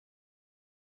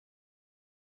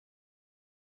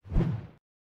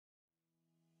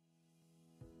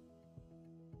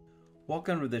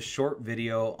Welcome to this short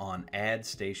video on Add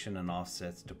Station and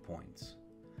Offsets to Points.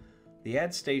 The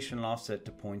Add Station and Offset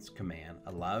to Points command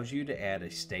allows you to add a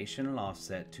station and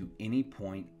offset to any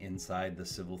point inside the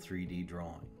Civil 3D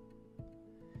drawing.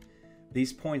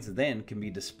 These points then can be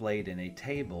displayed in a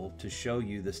table to show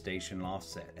you the station and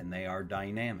offset, and they are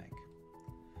dynamic.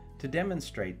 To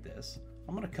demonstrate this,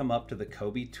 I'm going to come up to the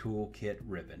Kobi Toolkit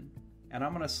ribbon and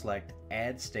I'm going to select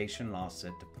Add Station and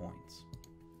Offset to Points.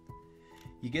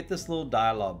 You get this little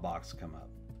dialog box come up.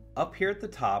 Up here at the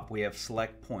top we have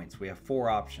select points. We have four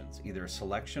options, either a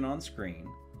selection on screen,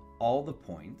 all the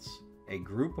points, a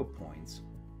group of points,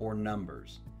 or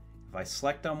numbers. If I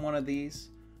select on one of these,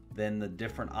 then the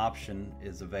different option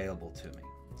is available to me.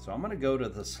 So I'm going to go to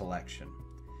the selection.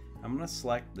 I'm going to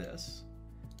select this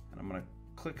and I'm going to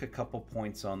click a couple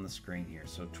points on the screen here.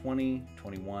 So 20,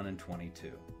 21, and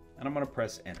 22. And I'm going to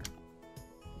press enter.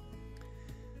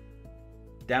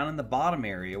 Down in the bottom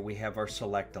area we have our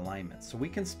select alignments. So we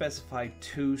can specify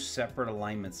two separate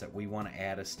alignments that we want to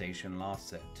add a station and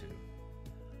offset to.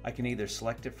 I can either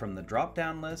select it from the drop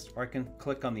down list or I can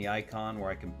click on the icon where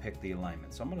I can pick the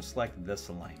alignment. So I'm going to select this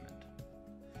alignment.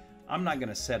 I'm not going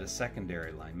to set a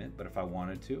secondary alignment, but if I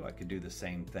wanted to I could do the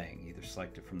same thing. Either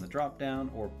select it from the drop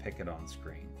down or pick it on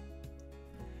screen.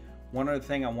 One other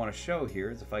thing I want to show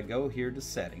here is if I go here to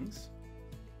settings,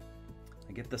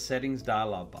 I get the settings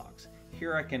dialog box.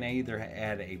 Here I can either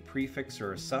add a prefix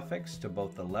or a suffix to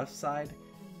both the left side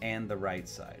and the right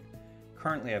side.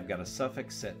 Currently I've got a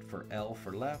suffix set for L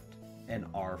for left and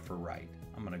R for right.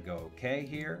 I'm going to go OK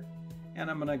here and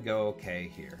I'm going to go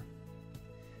OK here.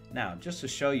 Now just to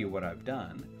show you what I've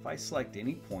done, if I select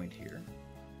any point here,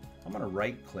 I'm going to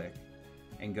right click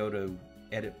and go to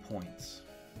Edit Points.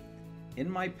 In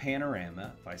my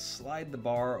panorama, if I slide the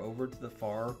bar over to the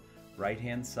far right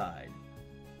hand side,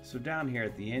 so down here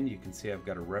at the end you can see I've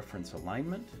got a reference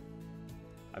alignment,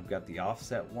 I've got the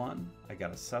offset one, I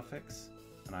got a suffix,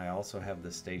 and I also have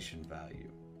the station value.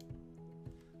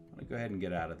 I'm going to go ahead and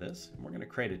get out of this, and we're going to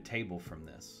create a table from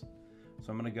this.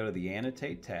 So I'm going to go to the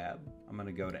Annotate tab, I'm going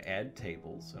to go to Add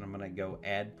Tables, and I'm going to go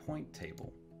Add Point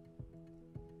Table.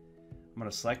 I'm going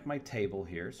to select my table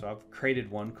here, so I've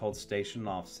created one called Station and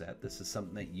Offset. This is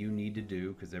something that you need to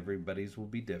do because everybody's will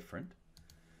be different.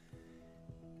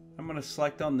 I'm going to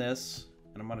select on this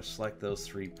and I'm going to select those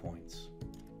 3 points.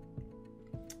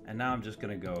 And now I'm just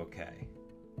going to go OK.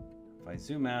 If I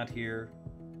zoom out here,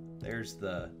 there's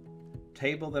the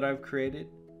table that I've created.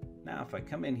 Now if I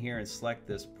come in here and select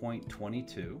this point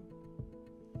 22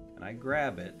 and I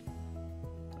grab it,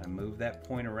 I move that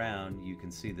point around, you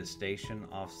can see the station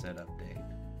offset update.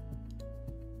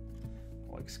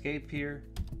 I'll escape here.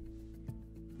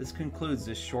 This concludes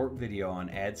this short video on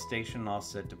Add Station and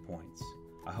Offset to Points.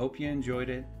 I hope you enjoyed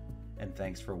it, and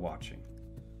thanks for watching.